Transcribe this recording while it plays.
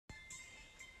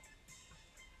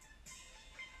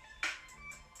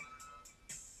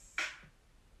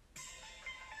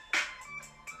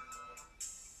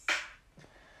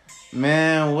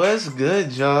Man, what's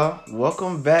good, y'all?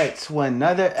 Welcome back to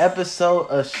another episode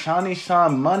of Shawnee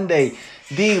Sean Monday,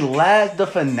 the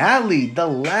finale, the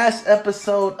last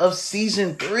episode of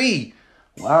season 3.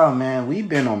 Wow, man, we've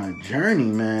been on a journey,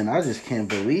 man. I just can't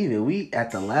believe it. We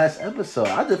at the last episode.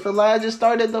 I just feel like I just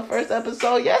started the first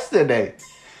episode yesterday.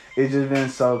 It's just been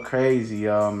so crazy,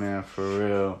 y'all, man, for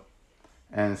real.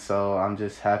 And so I'm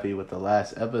just happy with the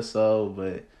last episode,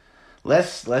 but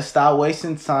let's stop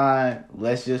wasting time.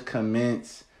 Let's just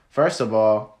commence. First of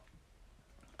all,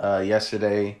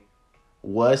 yesterday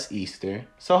was Easter.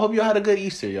 So I hope y'all had a good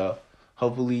Easter, y'all.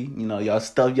 Hopefully, y'all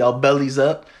stuff y'all bellies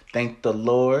up. Thank the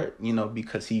Lord,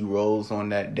 because he rose on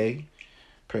that day.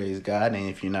 Praise God. And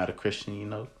if you're not a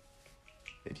Christian,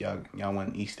 if y'all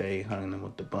went Easter egg hunting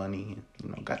with the bunny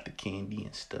and, got the candy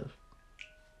and stuff.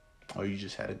 Or you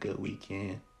just had a good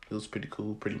weekend. It was pretty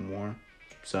cool, pretty warm.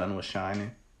 Sun was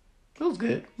shining. It was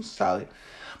good. It was solid.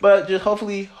 But just hope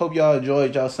y'all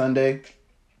enjoyed y'all Sunday.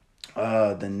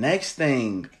 The next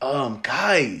thing,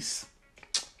 guys,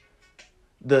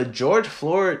 the George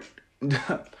Floyd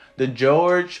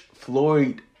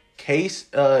case,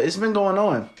 it's been going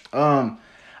on.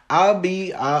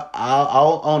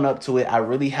 I'll own up to it. I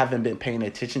really haven't been paying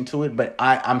attention to it, but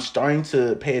I'm starting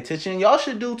to pay attention. Y'all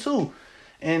should do too.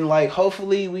 And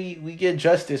hopefully we get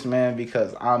justice, man,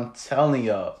 because I'm telling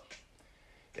y'all,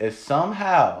 if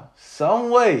somehow, some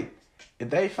way, if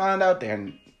they find out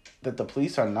there that the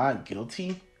police are not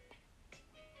guilty,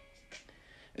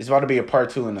 it's about to be a part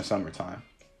 2 in the summertime.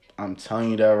 I'm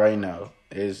telling you that right now.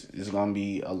 It's going to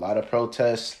be a lot of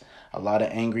protests, a lot of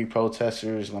angry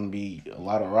protesters, going to be a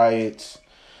lot of riots.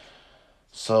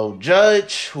 So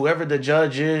judge, whoever the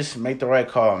judge is, make the right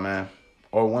call, man.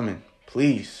 Or women,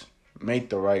 please make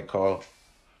the right call.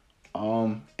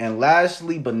 And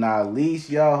lastly but not least,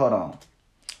 y'all, hold on.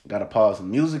 Gotta pause the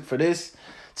music for this.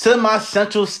 To my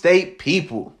Central State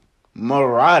people,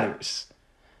 Marauders,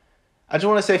 I just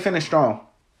want to say finish strong.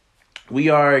 We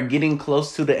are getting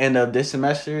close to the end of this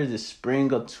semester, the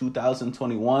spring of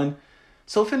 2021.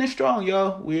 So finish strong,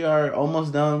 y'all. We are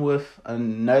almost done with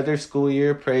another school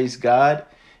year, praise God.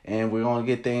 And we're going to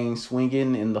get things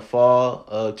swinging in the fall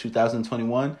of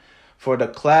 2021. For the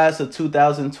class of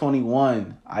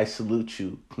 2021, I salute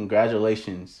you.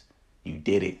 Congratulations. You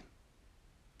did it.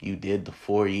 You did the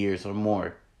 4 years or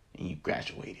more, and you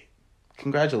graduated.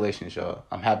 Congratulations, y'all.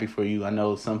 I'm happy for you. I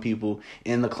know some people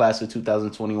in the class of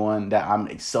 2021 that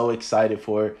I'm so excited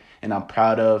for and I'm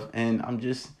proud of. And I'm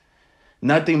just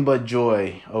nothing but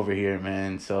joy over here,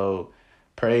 man. So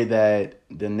pray that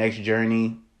the next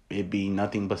journey, it be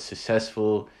nothing but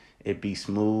successful. It be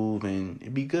smooth and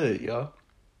it be good, y'all.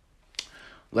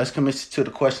 Let's commit to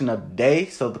the question of the day.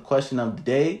 So the question of the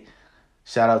day,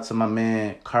 shout out to my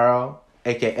man, Carl,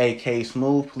 a.k.a. K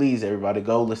Smooth. Please, everybody,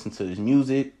 go listen to his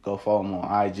music. Go follow him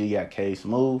on IG at K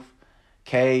Smooth.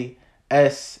 KSMOOBE.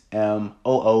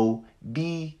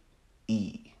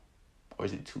 Or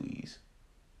is it 2 E's?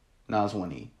 No, it's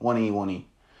 1 E. 1 E, 1 E.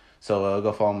 So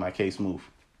go follow him at K Smooth.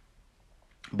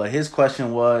 But his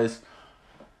question was,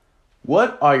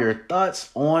 what are your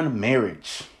thoughts on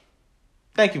marriage?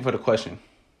 Thank you for the question.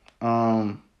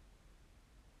 My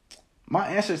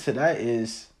answer to that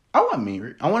is I want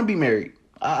to be married.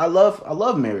 I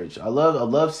love marriage. I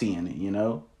love seeing it,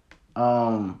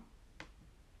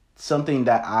 something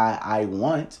that I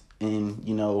want in,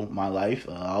 my life.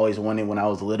 I always wanted when I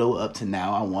was little up to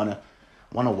now. I want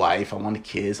a wife, I want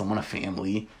kids, I want a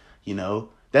family,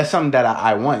 That's something that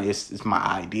I want. It's my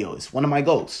ideal. It's one of my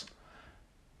goals.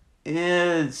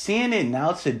 And seeing it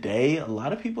now today, a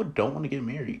lot of people don't want to get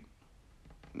married.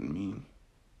 I mean,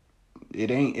 it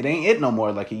ain't it no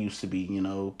more like it used to be,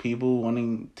 People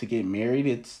wanting to get married,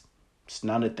 it's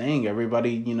not a thing.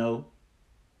 Everybody,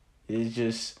 is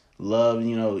just love,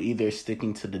 either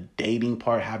sticking to the dating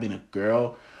part, having a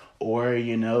girl, or,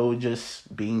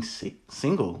 just being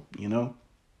single, And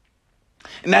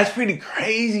that's pretty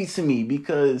crazy to me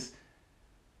because,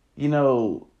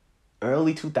 early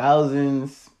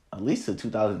 2000s, at least to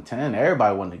 2010,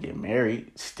 everybody wanted to get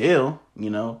married still,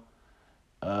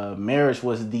 marriage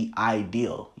was the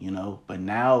ideal, but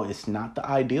now it's not the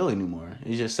ideal anymore.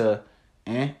 It's just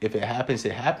if it happens,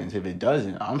 it happens. If it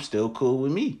doesn't, I'm still cool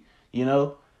with me, and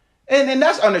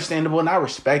that's understandable and I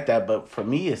respect that. But for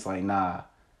me, it's like, nah,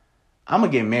 I'm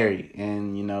gonna get married.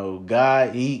 And,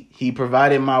 God, he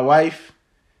provided my wife,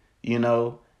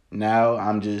 now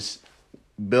I'm just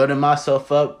building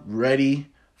myself up ready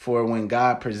for when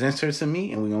God presents her to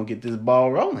me and we're gonna get this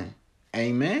ball rolling.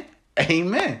 Amen.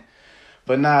 Amen.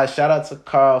 But nah, shout out to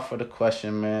Carl for the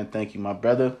question, man. Thank you, my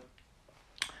brother.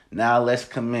 Now let's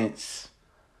commence.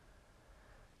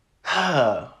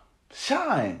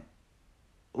 Shine.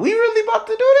 We really about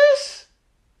to do this?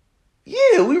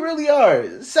 Yeah, we really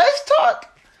are. Sex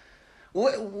talk?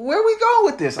 Where we going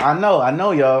with this? I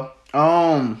know, y'all.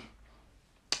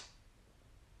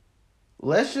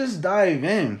 Let's just dive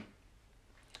in.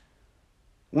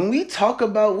 When we talk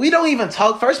about, we don't even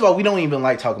talk. First of all, we don't even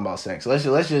like talking about sex. Let's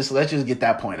just get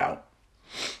that point out.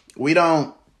 We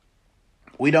don't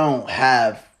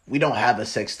have a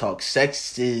sex talk.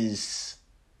 Sex is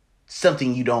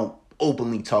something you don't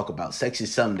openly talk about. Sex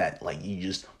is something that like you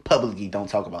just publicly don't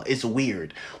talk about. It's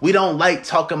weird. We don't like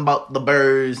talking about the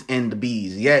birds and the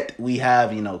bees. Yet we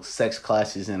have, sex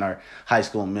classes in our high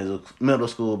school and middle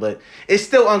school, but it's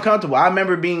still uncomfortable. I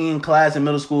remember being in class in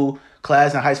middle school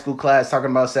class and high school class talking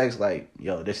about sex, like,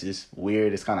 yo, this is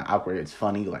weird. It's kind of awkward. It's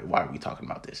funny. Like, why are we talking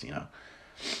about this,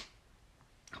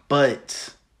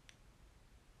 But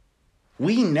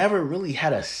we never really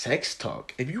had a sex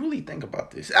talk. If you really think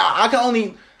about this, I can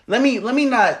only let me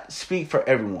not speak for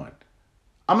everyone.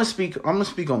 I'm gonna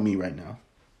speak on me right now.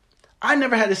 I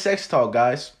never had a sex talk,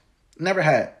 guys. Never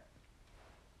had.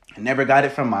 I never got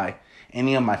it from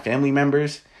any of my family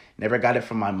members. Never got it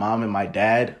from my mom and my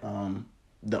dad.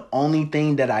 The only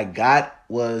thing that I got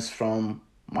was from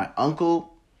my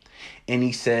uncle, and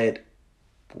he said,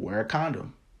 wear a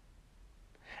condom.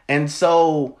 And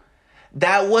so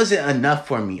that wasn't enough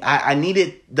for me. I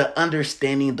needed the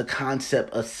understanding, the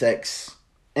concept of sex.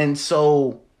 And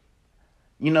so,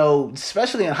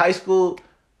 especially in high school,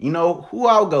 who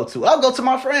I'll go to? I'll go to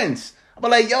my friends. I'll be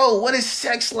like, yo, what is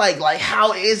sex like? Like,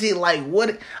 how is it? Like,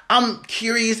 what? I'm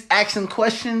curious, asking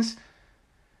questions.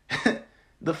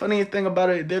 The funniest thing about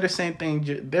it, they're the same thing.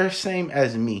 They're the same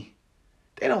as me.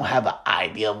 They don't have an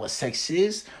idea of what sex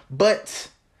is, but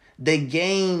they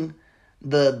gain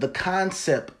the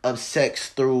concept of sex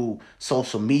through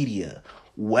social media,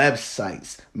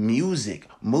 websites, music,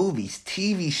 movies,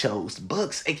 TV shows,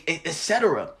 books,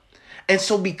 etc. And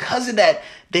so because of that,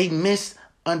 they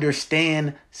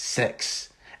misunderstand sex.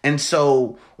 And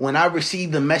so when I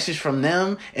receive the message from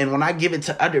them and when I give it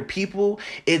to other people,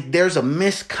 there's a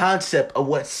misconcept of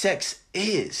what sex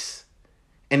is.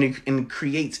 And it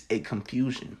creates a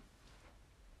confusion.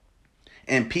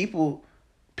 And people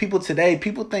today,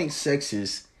 people think sex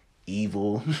is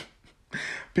evil.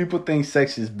 People think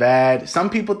sex is bad. Some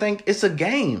people think it's a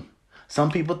game. Some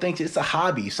people think it's a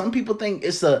hobby. Some people think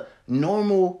it's a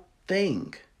normal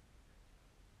thing.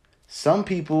 Some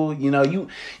people,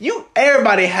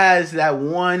 everybody has that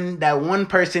one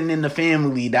person in the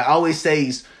family that always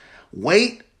says,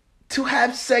 wait to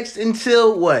have sex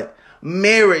until what?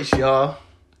 Marriage, y'all.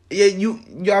 Yeah,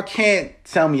 y'all can't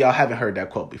tell me y'all haven't heard that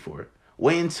quote before.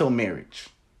 Wait until marriage.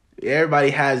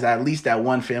 Everybody has at least that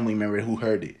one family member who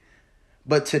heard it.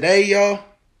 But today, y'all,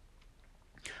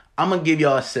 I'm going to give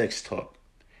y'all a sex talk.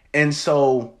 And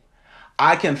so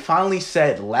I can finally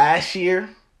say last year,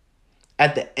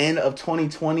 at the end of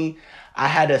 2020, I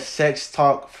had a sex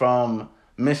talk from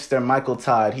Mr. Michael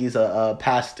Todd. He's a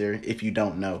pastor, if you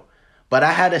don't know. But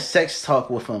I had a sex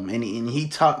talk with him, and he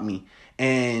taught me.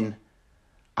 And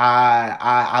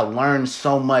I learned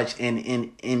so much, and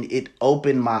it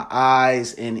opened my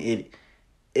eyes, and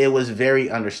it was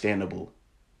very understandable.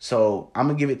 So I'm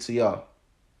going to give it to y'all.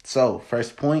 So,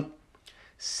 first point,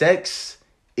 sex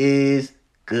is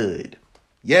good.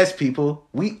 Yes, people,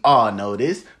 we all know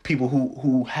this. People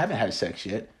who haven't had sex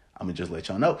yet, I'm going to just let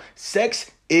y'all know.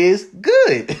 Sex is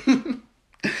good.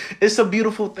 It's a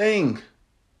beautiful thing.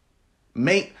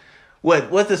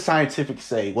 What does scientific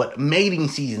say? What mating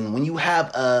season, when you have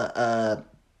a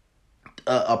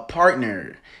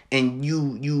partner and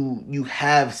you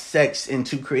have sex and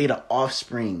to create an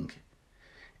offspring.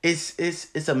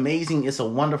 It's amazing. It's a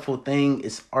wonderful thing.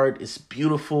 It's art. It's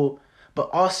beautiful.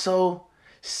 But also,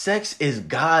 sex is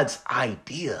God's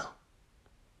idea.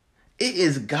 It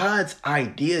is God's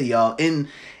idea, y'all. In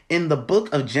the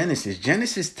book of Genesis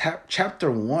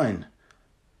chapter 1,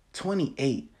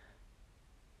 28,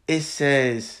 it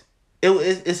says,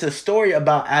 it's a story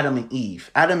about Adam and Eve.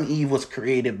 Adam and Eve was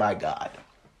created by God.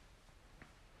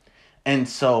 And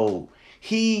so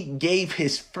he gave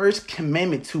his first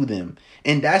commandment to them.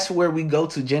 And that's where we go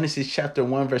to Genesis chapter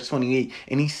 1, verse 28.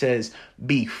 And he says,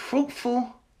 be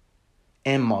fruitful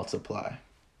and multiply.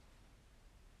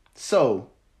 So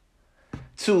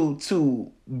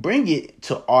to bring it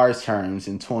to our terms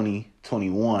in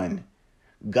 2021,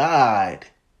 God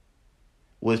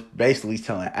was basically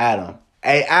telling Adam,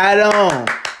 hey, Adam,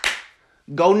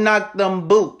 go knock them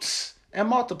boots and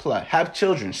multiply. Have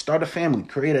children, start a family,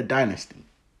 create a dynasty.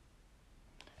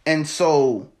 And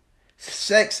so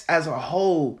sex as a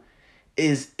whole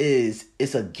is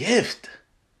a gift.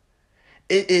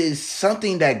 It is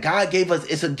something that God gave us.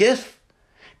 It's a gift.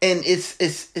 And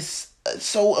it's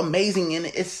so amazing and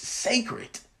it's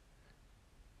sacred.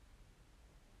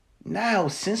 Now,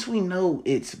 since we know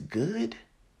it's good,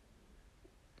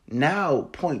 now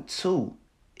point two,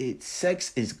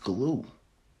 sex is glue.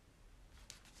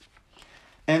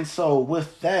 And so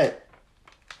with that,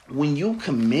 when you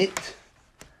commit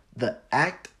the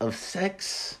act of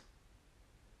sex,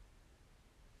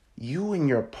 you and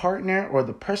your partner or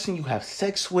the person you have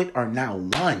sex with are now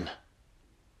one.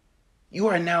 You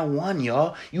are now one,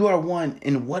 y'all. You are one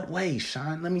in what way,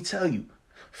 Sean? Let me tell you.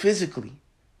 Physically,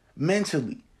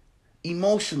 mentally,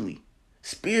 emotionally,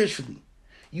 spiritually.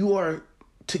 You are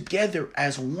together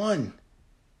as one.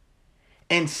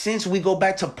 And since we go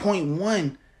back to point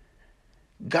one,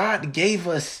 God gave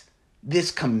us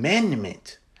this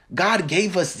commandment. God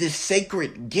gave us this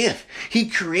sacred gift. He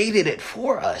created it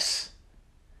for us.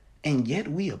 And yet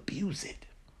we abuse it.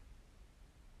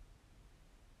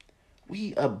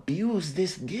 We abuse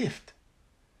this gift.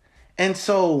 And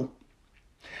so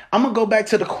I'm going to go back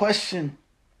to the question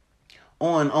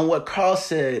on what Carl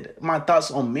said, my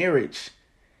thoughts on marriage.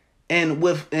 And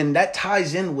that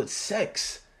ties in with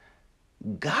sex.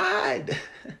 God,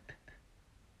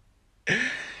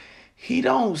 he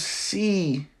don't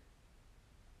see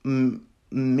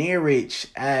marriage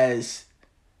as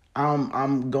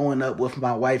I'm going up with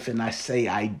my wife and I say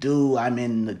I do. I'm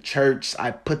in the church.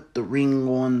 I put the ring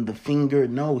on the finger.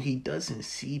 No, he doesn't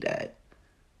see that.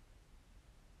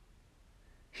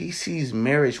 He sees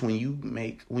marriage when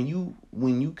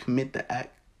you commit the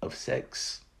act of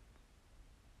sex.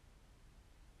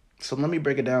 So let me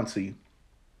break it down to you.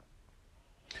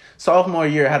 Sophomore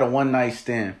year, I had a one-night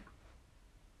stand.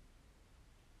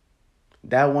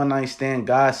 That one-night stand,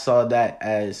 God saw that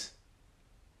as,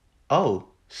 oh,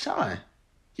 Sean,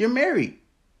 you're married.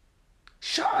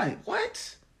 Sean,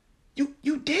 what?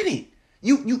 You did it.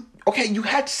 You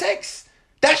had sex.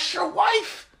 That's your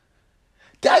wife.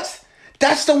 That's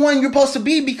the one you're supposed to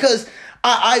be, because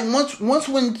once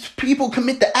when people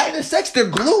commit the act of sex, they're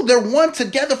glued. They're one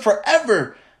together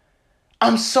forever.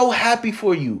 I'm so happy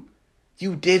for you.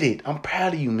 You did it. I'm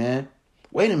proud of you, man.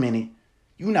 Wait a minute.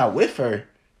 You not with her.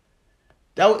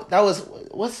 That was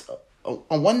what's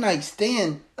a one night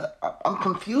stand. I'm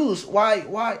confused.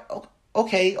 Why?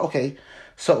 Okay.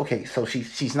 So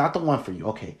she's not the one for you.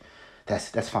 Okay,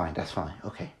 that's fine.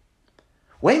 Okay.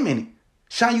 Wait a minute,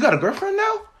 Sean. You got a girlfriend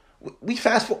now? We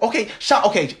fast forward. Okay, Sean.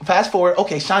 Okay, fast forward.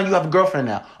 Okay, Sean, you have a girlfriend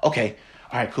now. Okay.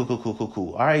 All right. Cool.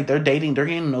 All right. They're dating. They're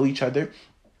getting to know each other.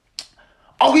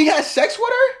 Oh, he had sex with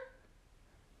her?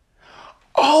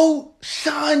 Oh,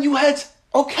 Sean, you had...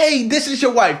 Okay, this is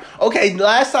your wife. Okay,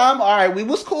 last time, all right, we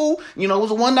was cool. You know, it was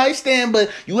a one-night stand,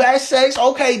 but you had sex.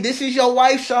 Okay, this is your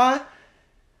wife, Sean.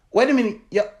 Wait a minute.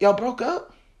 Y'all broke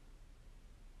up?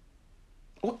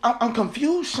 I'm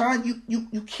confused, Sean.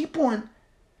 You keep on...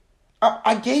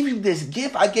 I gave you this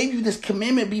gift. I gave you this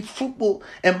commandment, be fruitful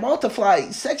and multiply.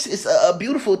 Sex is a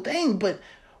beautiful thing, but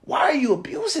why are you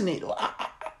abusing it?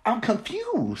 I'm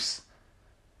confused.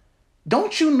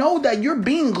 Don't you know that you're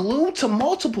being glued to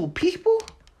multiple people?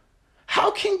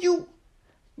 How can you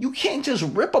can't just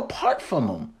rip apart from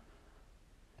them.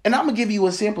 And I'm going to give you an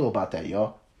example about that,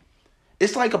 y'all.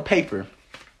 It's like a paper.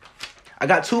 I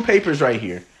got two papers right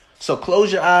here. So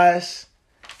close your eyes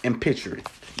and picture it.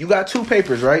 You got two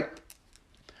papers, right?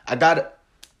 I got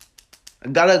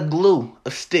a glue,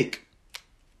 a stick.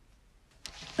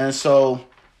 And so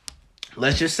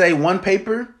let's just say one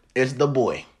paper is the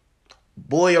boy.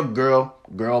 Boy or girl,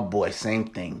 girl, boy, same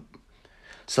thing.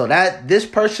 So that this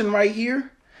person right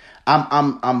here,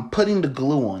 I'm putting the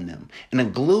glue on them. And the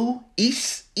glue,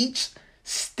 each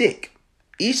stick,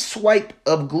 each swipe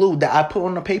of glue that I put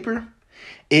on the paper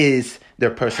is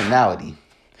their personality,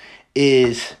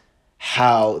 is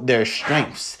how their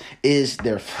strengths, is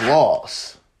their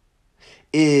flaws,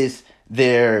 is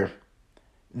their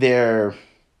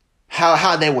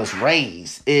how they was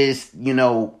raised, is,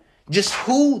 just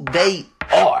who they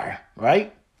are,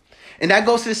 right? And that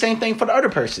goes to the same thing for the other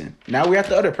person. Now we're at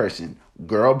the other person.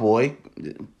 Girl, boy,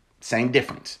 same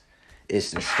difference.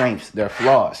 It's their strengths, their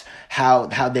flaws,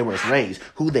 how they was raised,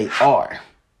 who they are,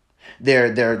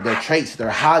 their traits,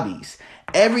 their hobbies,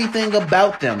 everything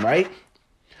about them, right?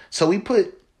 So we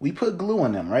put glue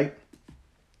on them, right?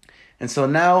 And so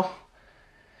now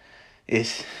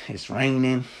it's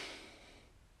raining.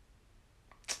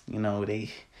 No,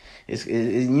 let's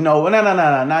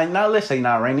say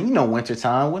not raining.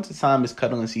 Wintertime. Wintertime is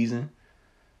cuddling season.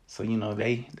 So,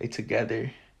 they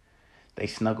together. They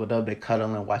snuggled up, they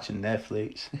cuddling, watching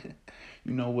Netflix.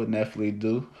 You know what Netflix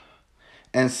do.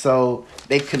 And so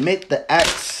they commit the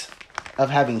acts of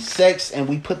having sex, and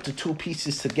we put the two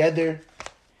pieces together,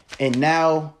 And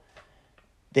now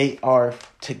they are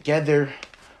together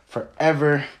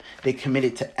forever. They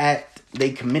committed the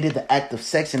act of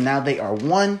sex, and now they are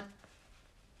one.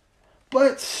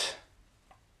 But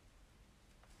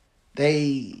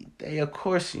they of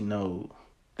course, they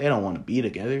don't want to be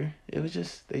together. They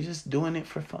just doing it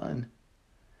for fun.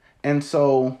 And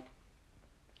so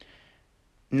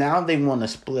now they want to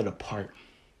split apart.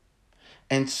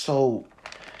 And so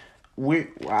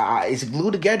it's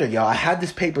glued together, y'all. I have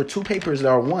this paper, 2 papers that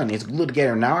are one. It's glued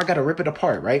together. Now I got to rip it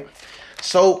apart, right?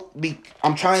 So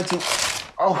I'm trying to,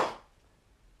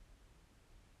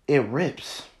 it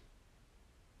rips.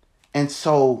 And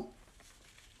so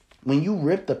when you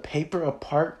rip the paper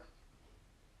apart,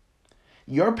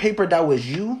 your paper that was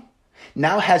you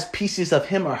now has pieces of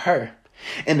him or her.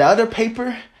 And the other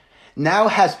paper now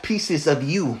has pieces of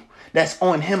you that's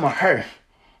on him or her.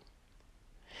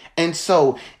 And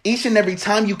so each and every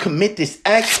time you commit this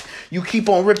act, you keep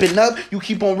on ripping up, and you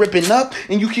keep on ripping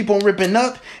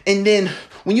up. And then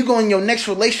when you go in your next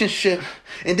relationship,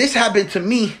 and this happened to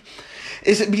me,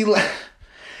 it be like,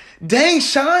 dang,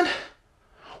 Sean,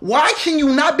 why can you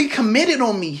not be committed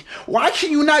on me? Why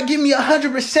can you not give me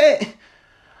 100%?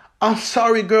 I'm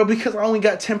sorry, girl, because I only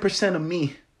got 10% of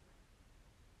me.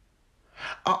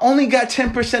 I only got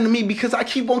 10% of me because I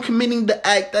keep on committing the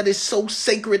act that is so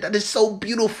sacred, that is so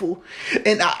beautiful.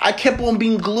 And I kept on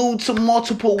being glued to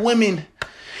multiple women.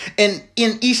 And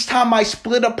in each time I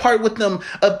split apart with them,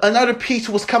 another piece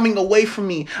was coming away from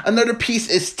me. Another piece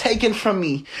is taken from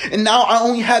me. And now I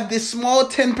only have this small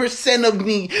 10% of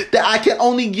me that I can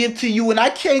only give to you. And I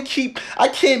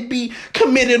can't be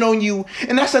committed on you.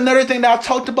 And that's another thing that I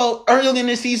talked about earlier in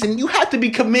the season. You have to be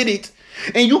committed.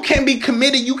 And you can't be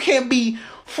committed. You can't be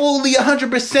fully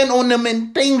 100% on them,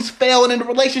 and things fail, and the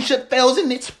relationship fails, and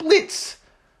it splits.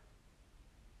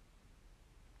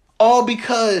 All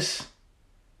because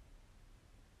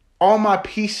all my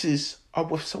pieces are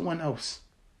with someone else.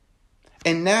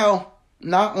 And now,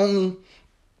 not only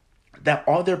that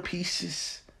all my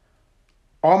pieces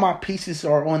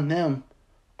are on them,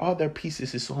 all their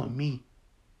pieces is on me.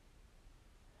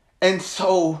 And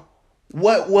so,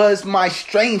 what was my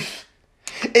strength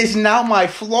is now my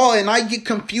flaw, and I get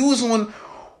confused on,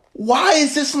 why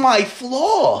is this my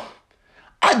flaw?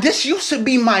 This used to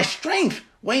be my strength.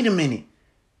 Wait a minute.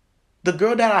 The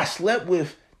girl that I slept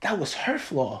with, that was her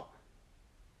flaw.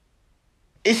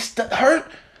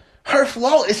 Her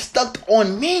flaw is stuck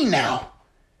on me now.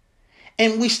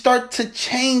 And we start to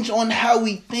change on how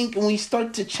we think, and we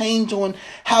start to change on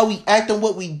how we act and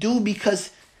what we do, because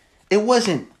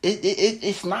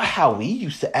it's not how we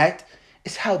used to act.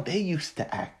 It's how they used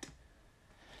to act.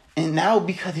 And now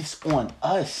because it's on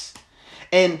us.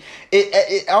 And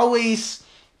it always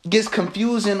gets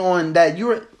confusing on that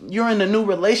you're in a new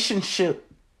relationship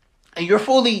and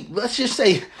let's just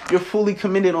say you're fully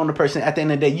committed on the person. At the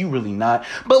end of the day, you really not.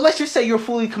 But let's just say you're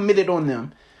fully committed on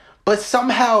them. But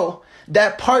somehow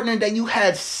that partner that you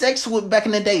had sex with back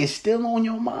in the day is still on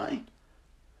your mind.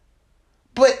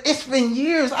 But it's been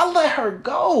years. I let her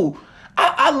go.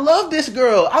 I love this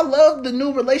girl. I love the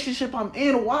new relationship I'm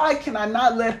in. Why can I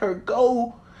not let her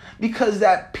go? Because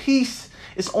that piece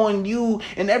is on you.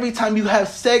 And every time you have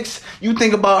sex, you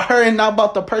think about her and not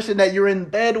about the person that you're in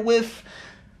bed with.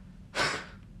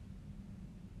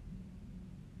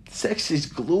 Sex is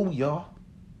glue, y'all.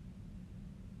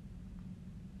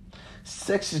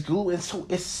 Sex is glue. And so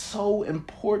it's so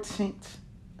important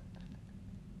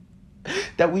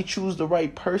that we choose the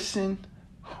right person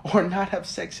or not have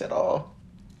sex at all.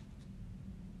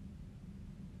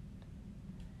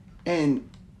 And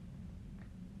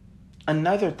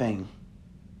another thing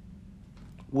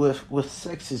with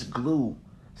sex is glue.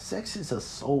 Sex is a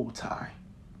soul tie.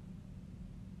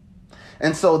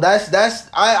 And so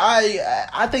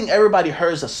I think everybody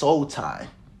heard a soul tie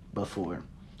before.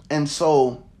 And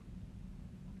so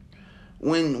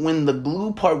when the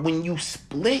glue part, when you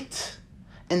split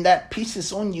and that piece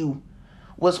is on you,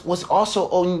 what's also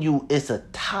on you is a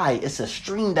tie. It's a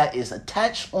string that is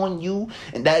attached on you,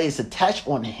 and that is attached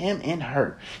on him and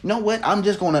her. You know what? I'm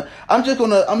just gonna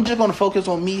focus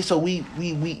on me so we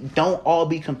don't all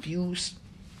be confused.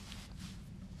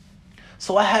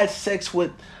 So I had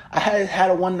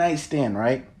a one night stand,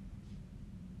 right?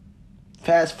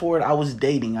 Fast forward, I was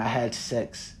dating, I had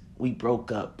sex. We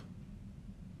broke up.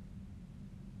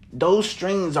 Those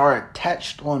strings are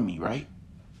attached on me, right?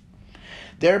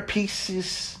 Their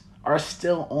pieces are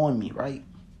still on me, right?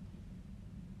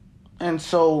 And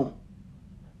so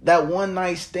that one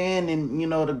night stand, and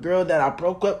the girl that I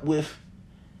broke up with,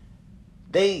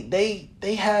 they're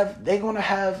gonna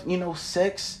have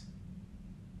sex,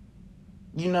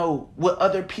 with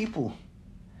other people.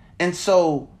 And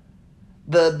so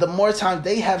the more time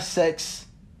they have sex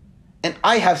and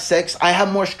I have sex, I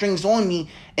have more strings on me,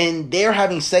 and they're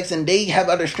having sex and they have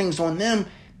other strings on them,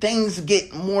 things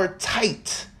get more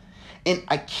tight. And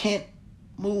I can't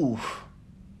move.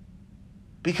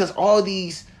 Because all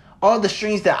the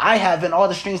strings that I have and all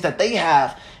the strings that they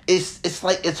have, it's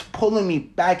like it's pulling me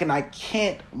back, and I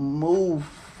can't move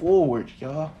forward,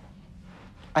 y'all.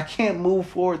 I can't move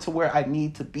forward to where I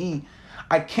need to be.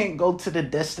 I can't go to the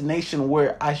destination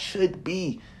where I should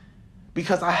be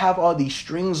because I have all these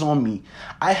strings on me.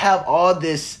 I have all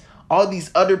these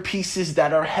other pieces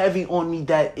that are heavy on me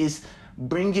that is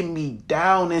bringing me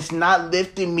down. It's not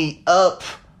lifting me up.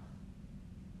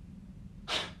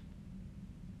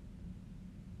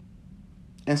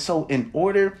 And so in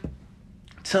order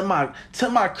to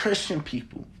my Christian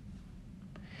people,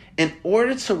 in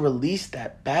order to release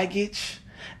that baggage,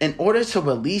 in order to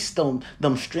release them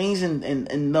strings and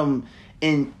them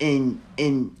in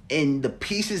the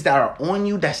pieces that are on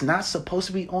you that's not supposed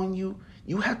to be on you,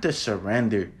 you have to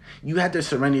surrender. You have to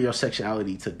surrender your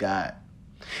sexuality to God.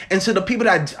 And to the people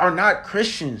that are not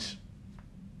Christians,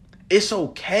 it's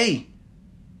okay.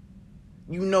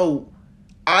 You know,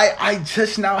 I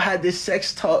just now had this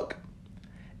sex talk,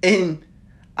 and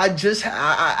I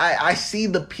see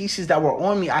the pieces that were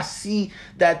on me. I see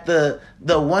that the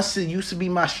ones that used to be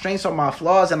my strengths are my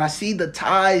flaws, and I see the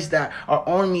ties that are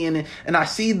on me, and I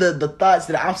see the thoughts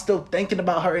that I'm still thinking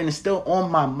about her and it's still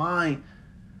on my mind.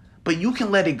 But you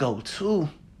can let it go too.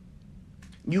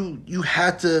 You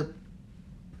have to.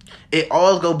 It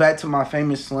all go back to my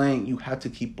famous slang. You have to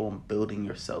keep on building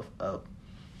yourself up.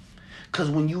 Because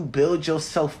when you build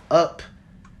yourself up,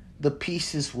 the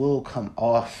pieces will come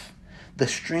off. The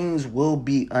strings will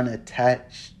be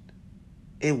unattached.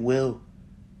 It will.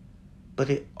 But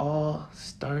it all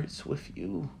starts with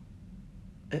you.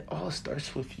 It all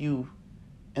starts with you.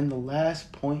 And the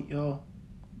last point, y'all,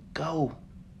 go.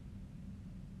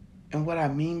 And what I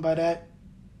mean by that,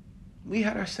 we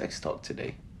had our sex talk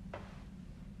today.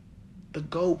 The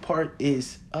go part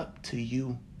is up to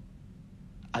you.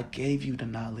 I gave you the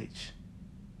knowledge.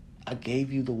 I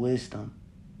gave you the wisdom.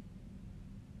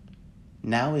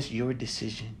 Now it's your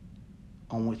decision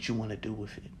on what you want to do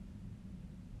with it.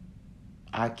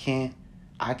 I can't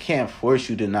force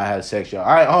you to not have sex, y'all.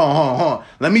 All right, hold on.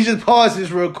 Let me just pause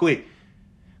this real quick.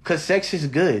 Because sex is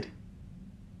good.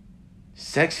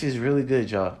 Sex is really good,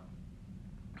 y'all.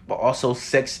 But also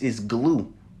sex is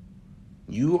glue.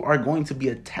 You are going to be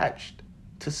attached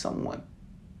to someone.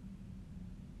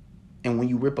 And when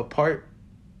you rip apart,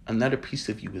 another piece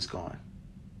of you is gone.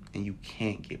 And you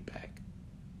can't get back.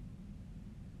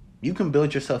 You can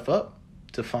build yourself up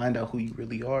to find out who you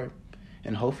really are.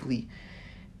 And hopefully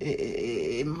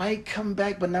it might come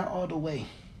back, but not all the way.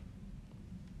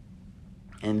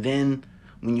 And then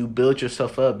when you build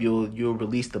yourself up, you'll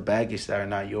release the baggage that are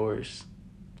not yours.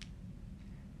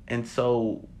 And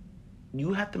so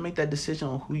you have to make that decision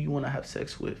on who you want to have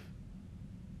sex with.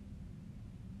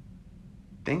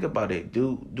 Think about it.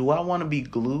 Do I want to be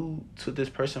glued to this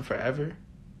person forever?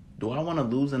 Do I want to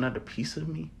lose another piece of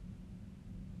me?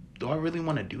 Do I really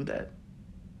want to do that?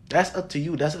 That's up to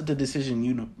you. That's up to the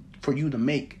decision for you to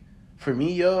make. For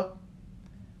me, y'all,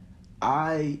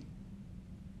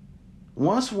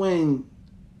 once when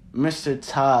Mr.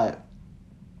 Todd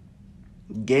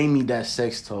gave me that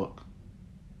sex talk,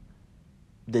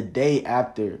 the day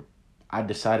after, I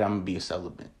decided I'm going to be a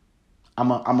celibate. I'm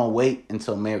gonna wait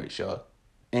until marriage, y'all.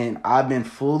 And I've been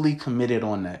fully committed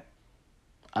on that.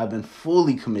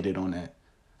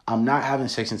 I'm not having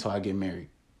sex until I get married.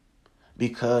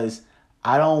 Because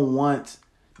I don't want...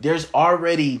 There's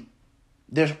already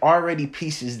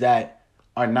pieces that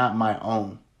are not my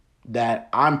own, that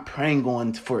I'm praying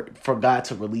on for God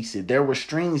to release it. There were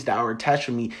strings that were attached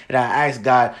to me that I asked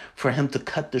God for him to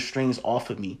cut the strings off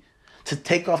of me, to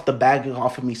take off the baggage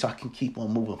off of me so I can keep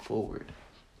on moving forward.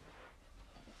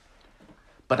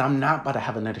 But I'm not about to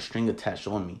have another string attached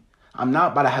on me. I'm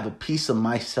not about to have a piece of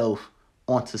myself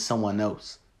onto someone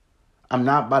else. I'm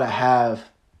not about to have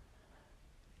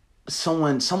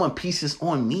someone pieces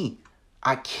on me.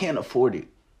 I can't afford it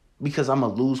because I'm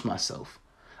going to lose myself.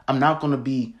 I'm not going to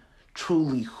be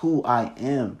truly who I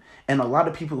am. And a lot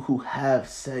of people who have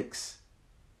sex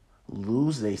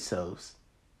lose themselves.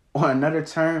 Or another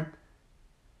term,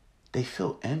 they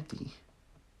feel empty.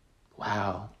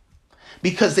 Wow.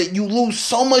 Because that you lose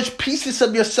so much pieces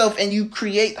of yourself and you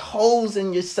create holes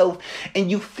in yourself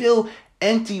and you feel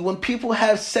empty. When people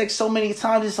have sex so many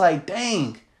times, it's like,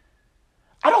 dang,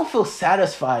 I don't feel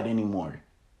satisfied anymore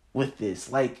with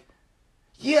this. Like,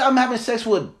 yeah, I'm having sex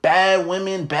with bad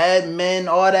women, bad men,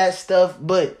 all that stuff,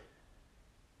 but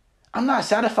I'm not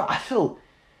satisfied. I feel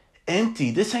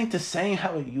empty. This ain't the same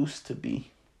how it used to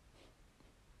be.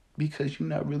 Because you're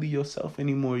not really yourself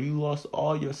anymore. You lost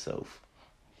all yourself.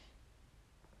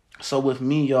 So with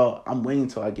me, y'all, I'm waiting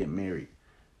till I get married.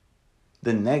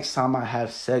 The next time I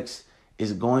have sex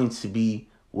is going to be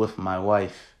with my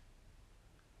wife.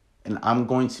 And I'm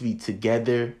going to be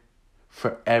together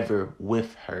forever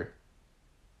with her.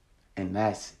 And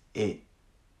that's it.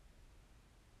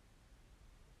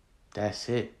 That's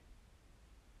it.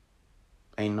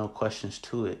 Ain't no questions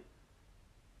to it.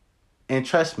 And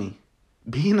trust me,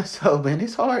 being a celibate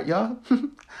is hard, y'all.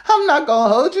 I'm not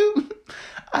gonna hold you.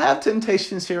 I have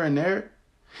temptations here and there.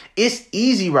 It's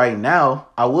easy right now.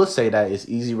 I will say that it's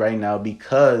easy right now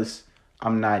because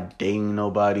I'm not dating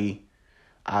nobody.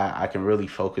 I can really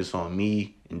focus on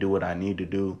me and do what I need to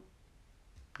do.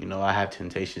 You know, I have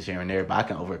temptations here and there, but I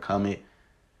can overcome it.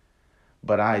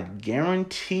 But I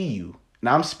guarantee you,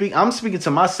 now I'm speaking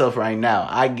to myself right now.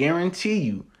 I guarantee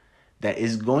you that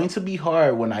it's going to be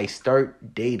hard when I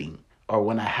start dating or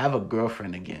when I have a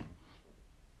girlfriend again.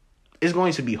 It's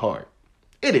going to be hard.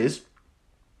 It is.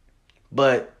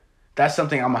 But that's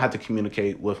something I'm going to have to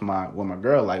communicate with my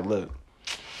girl. Like, look,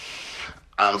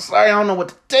 I'm sorry, I don't know what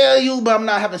to tell you, but I'm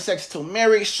not having sex till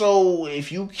marriage. So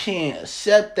if you can't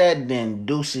accept that, then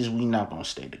deuces, we not going to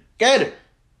stay together.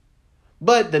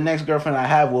 But the next girlfriend I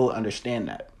have will understand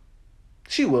that.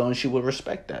 She will, and she will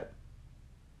respect that.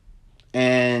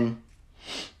 And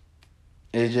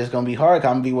it's just going to be hard. 'Cause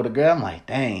I'm going to be with a girl. I'm like,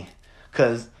 dang.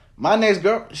 Because my next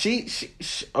girl, she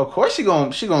of course she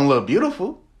gonna look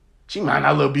beautiful. She might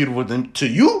not look beautiful to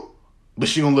you, but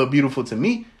she gonna look beautiful to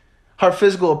me. Her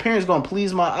physical appearance gonna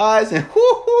please my eyes, and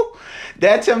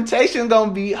that temptation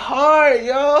gonna be hard,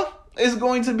 y'all. It's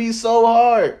going to be so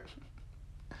hard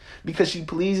because she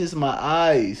pleases my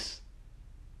eyes,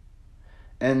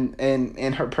 and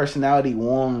her personality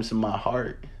warms my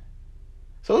heart.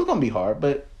 So it's gonna be hard,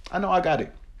 but I know I got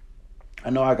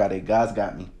it. God's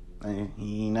got me. And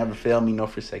he never failed me nor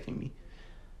forsaken me.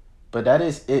 But that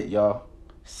is it, y'all.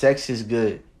 Sex is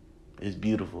good. It's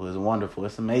beautiful. It's wonderful.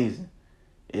 It's amazing.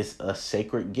 It's a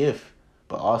sacred gift.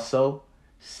 But also,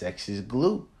 sex is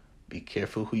glue. Be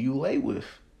careful who you lay with.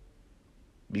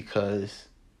 Because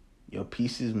your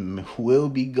pieces will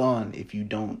be gone if you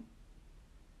don't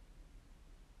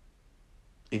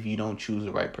choose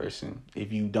the right person.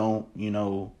 If you don't,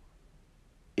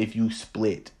 if you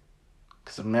split.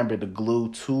 Because remember, the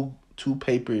glue, two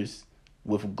papers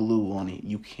with glue on it,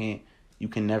 you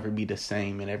can never be the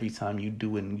same. And every time you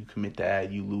do it and you commit to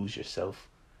add, you lose yourself.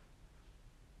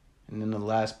 And then the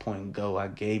last point, I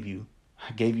gave you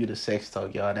the sex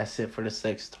talk, y'all. That's it for the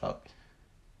sex talk.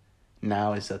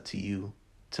 Now it's up to you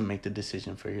to make the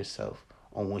decision for yourself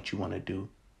on what you want to do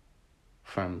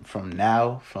from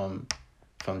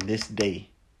this day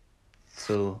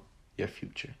to your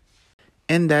future.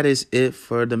 And that is it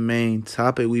for the main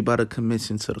topic. We about to commence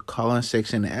into the call-in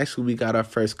section. And actually, we got our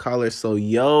first caller.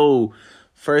 So,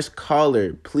 first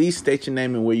caller, please state your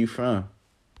name and where you from.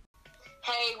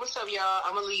 Hey, what's up, y'all?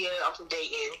 I'm Aaliyah. I'm from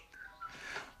Dayton.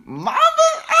 Mama,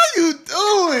 how you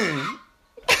doing?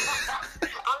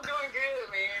 I'm doing good,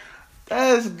 man.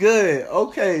 That's good.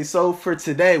 Okay, so for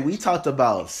today, we talked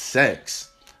about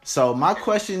sex. So, my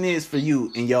question is for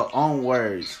you, in your own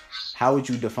words, how would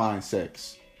you define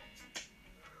sex?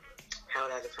 How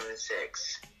would I define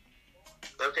sex?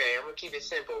 Okay, I'm gonna keep it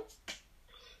simple.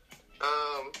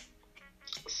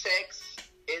 Sex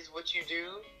is what you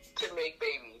do to make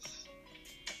babies.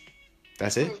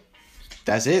 That's it.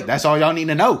 That's it. That's all y'all need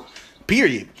to know.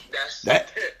 Period. That's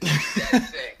sex.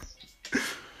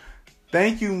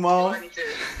 Thank you, Mom.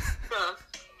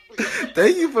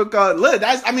 Thank you for calling. Look,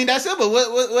 that's simple.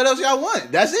 What else y'all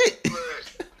want? That's it.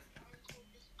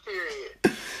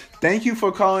 Period. Thank you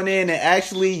for calling in, and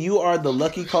actually, you are the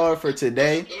lucky caller for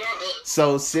today.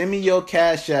 So send me your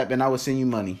Cash App, and I will send you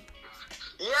money.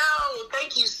 Yo,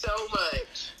 thank you so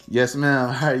much. Yes, ma'am.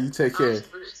 All right, you take care. I'm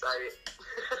super excited.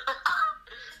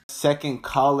 Second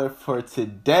caller for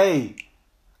today.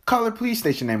 Caller, please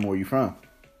state your name and where you from.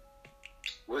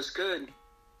 What's good?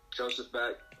 Joseph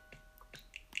back.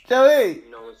 Joey.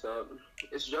 You know what's up?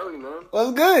 It's Joey, man.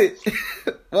 What's good?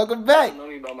 Welcome back. I don't know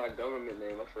me by my government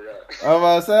name. I forgot. I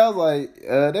was like,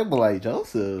 they be like,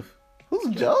 Joseph.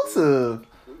 Who's Joseph?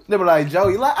 They be like,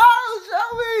 Joey. Like, oh,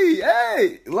 Joey.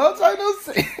 Hey, long time no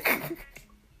see.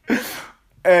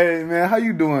 Hey, man, how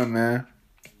you doing, man?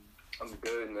 I'm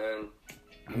good, man.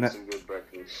 Some good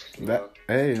breakfast.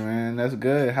 Hey, man, that's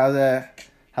good. How's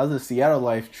the Seattle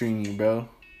life treating you, bro?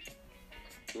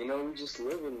 You know, we just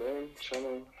living, man.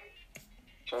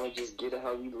 Trying to just get it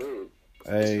how we live.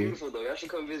 It's beautiful though. Y'all should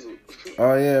come visit.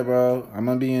 Oh yeah, bro. I'm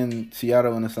gonna be in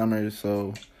Seattle in the summer,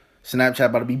 so Snapchat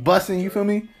about to be busting. You feel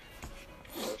me?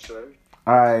 That's right.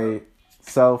 All right.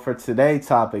 So for today's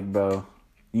topic, bro,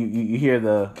 you hear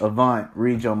the Avant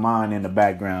read your mind in the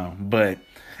background, but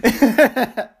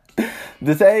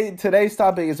today's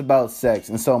topic is about sex,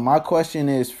 and so my question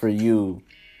is for you.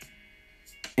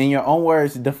 In your own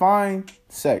words, define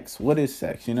sex. What is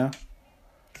sex? You know?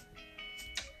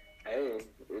 Hey,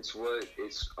 it's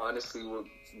honestly what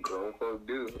grown folk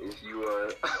do if you are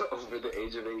over the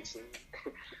age of 18.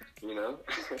 You know?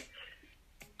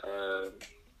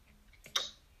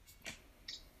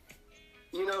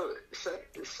 You know,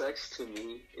 sex to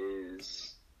me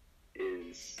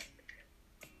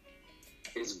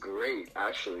is great,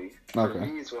 actually. Okay. For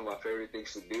me, it's one of my favorite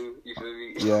things to do. You feel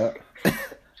me? Yeah.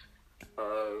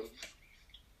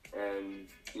 And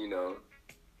you know,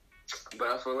 but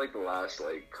I feel like the last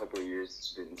couple of years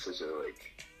it's been such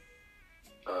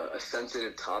a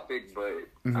sensitive topic. But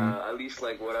at least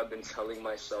what I've been telling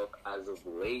myself as of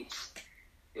late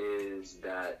is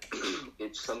that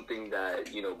it's something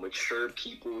that mature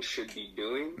people should be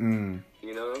doing.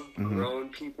 Grown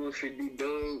people should be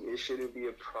doing. It shouldn't be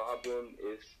a problem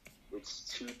if it's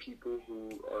two people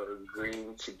who are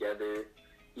agreeing together.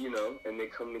 And they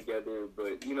come together,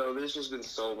 but there's just been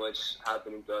so much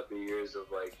happening throughout the years of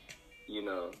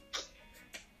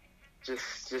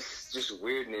just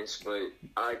weirdness. But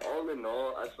all in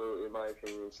all, I feel, in my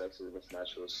opinion, sex in its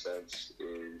natural sense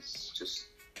is just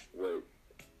what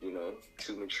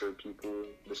two mature people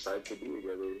decide to do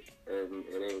together, and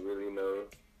it ain't really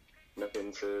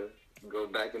nothing to go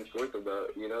back and forth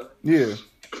about. Yeah.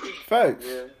 Facts.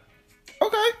 Yeah.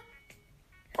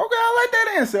 Okay,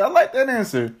 I like that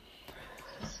answer.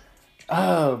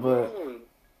 But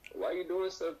why you doing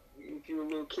stuff if you're a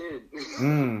little kid?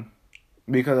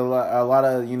 Because a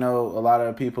lot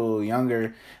of people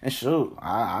younger, and shoot,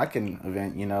 I can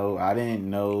event. I didn't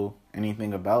know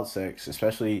anything about sex,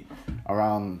 especially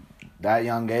around that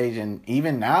young age, and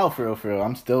even now, for real,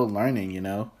 I'm still learning.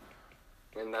 And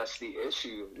that's the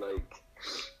issue,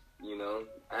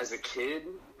 as a kid,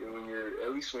 when you're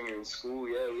in school,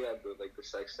 we had the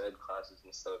sex ed classes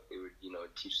and stuff. They would,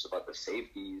 teach us about the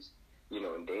safeties,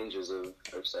 and dangers of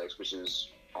sex, which is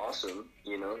awesome.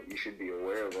 You should be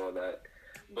aware of all that.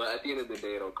 But at the end of the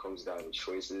day, it all comes down to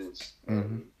choices.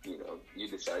 And, you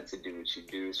decide to do what you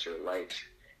do. It's your life.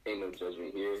 Ain't no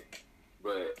judgment here.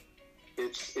 But in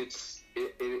its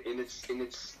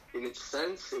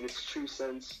true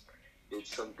sense,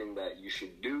 it's something that you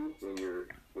should do when you're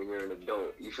an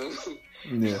adult. You feel me?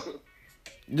 Yeah.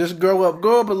 Just grow up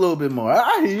a little bit more.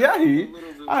 I hear you.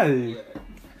 Yeah.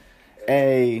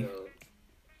 Hey.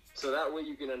 So that way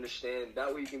you can understand.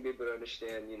 That way you can be able to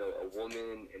understand, a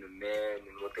woman and a man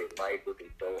and what they like, what they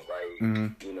don't like.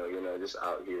 You're not just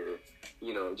out here,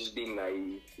 just being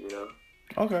naive.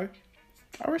 Okay,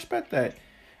 I respect that.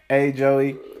 Hey,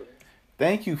 Joey.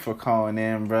 Thank you for calling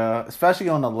in, bro. Especially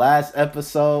on the last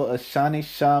episode of Shani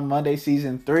Sean Monday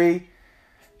Season 3.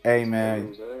 Hey,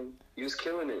 man. You was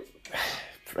killing it.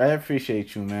 I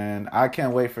appreciate you, man. I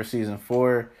can't wait for Season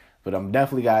 4, but I'm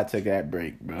definitely got to take that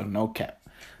break, bro. No cap.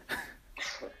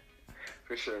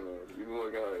 For sure, man. You can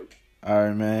work hard. All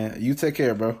right, man. You take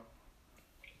care, bro.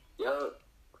 Yup.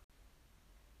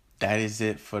 That is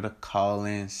it for the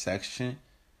call-in section.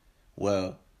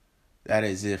 Well, that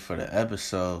is it for the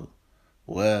episode.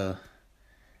 Well,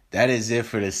 that is it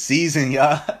for the season,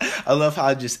 y'all. I love how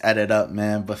I just added up,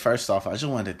 man. But first off, I just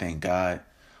wanted to thank God.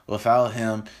 Without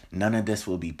him, none of this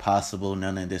would be possible.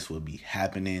 None of this would be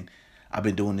happening. I've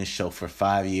been doing this show for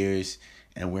 5 years,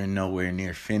 and we're nowhere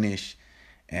near finished.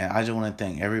 And I just want to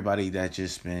thank everybody that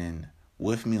just been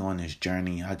with me on this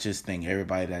journey. I just thank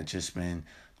everybody that just been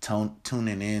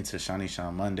tuning in to Shani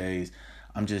Sean Mondays.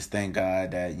 I'm just thank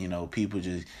God that, people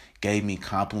just gave me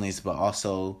compliments, but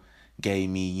also gave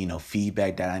me,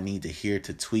 feedback that I need to hear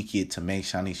to tweak it to make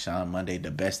Shani Sean Monday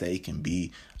the best that it can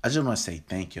be. I just want to say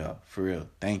thank y'all, for real.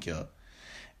 Thank y'all.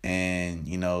 And,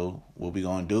 what we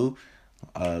going to do?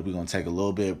 We're going to take a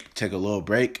little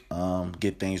break,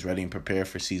 get things ready and prepare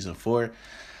for Season 4.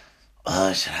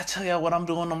 Should I tell y'all what I'm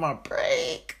doing on my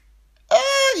break?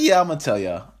 Yeah, I'm going to tell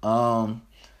y'all.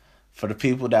 For the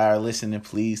people that are listening,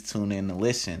 please tune in to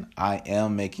listen. I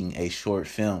am making a short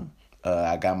film.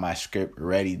 I got my script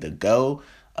ready to go.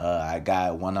 I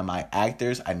got one of my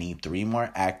actors. I need 3 more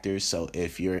actors. So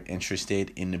if you're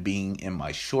interested in being in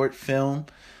my short film,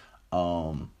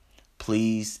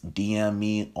 please DM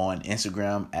me on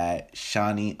Instagram at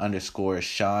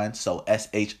Shani_Sean. So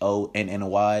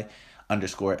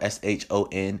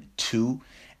SHONNY_SHON2.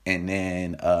 And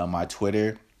then my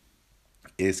Twitter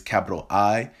is capital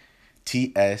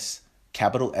ITS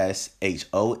capital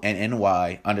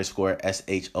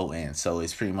SHONNY_SHON. So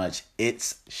it's pretty much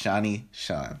It's Shani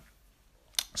Sean.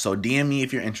 So DM me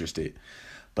if you're interested.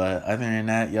 But other than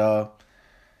that, y'all,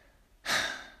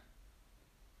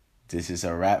 this is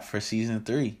a wrap for season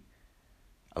 3.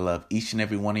 I love each and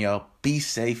every one of y'all. Be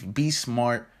safe, be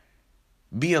smart,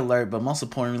 be alert, but most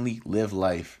importantly, live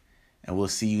life. And we'll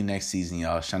see you next season,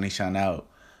 y'all. Shani Sean out.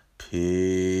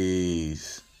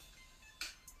 Peace.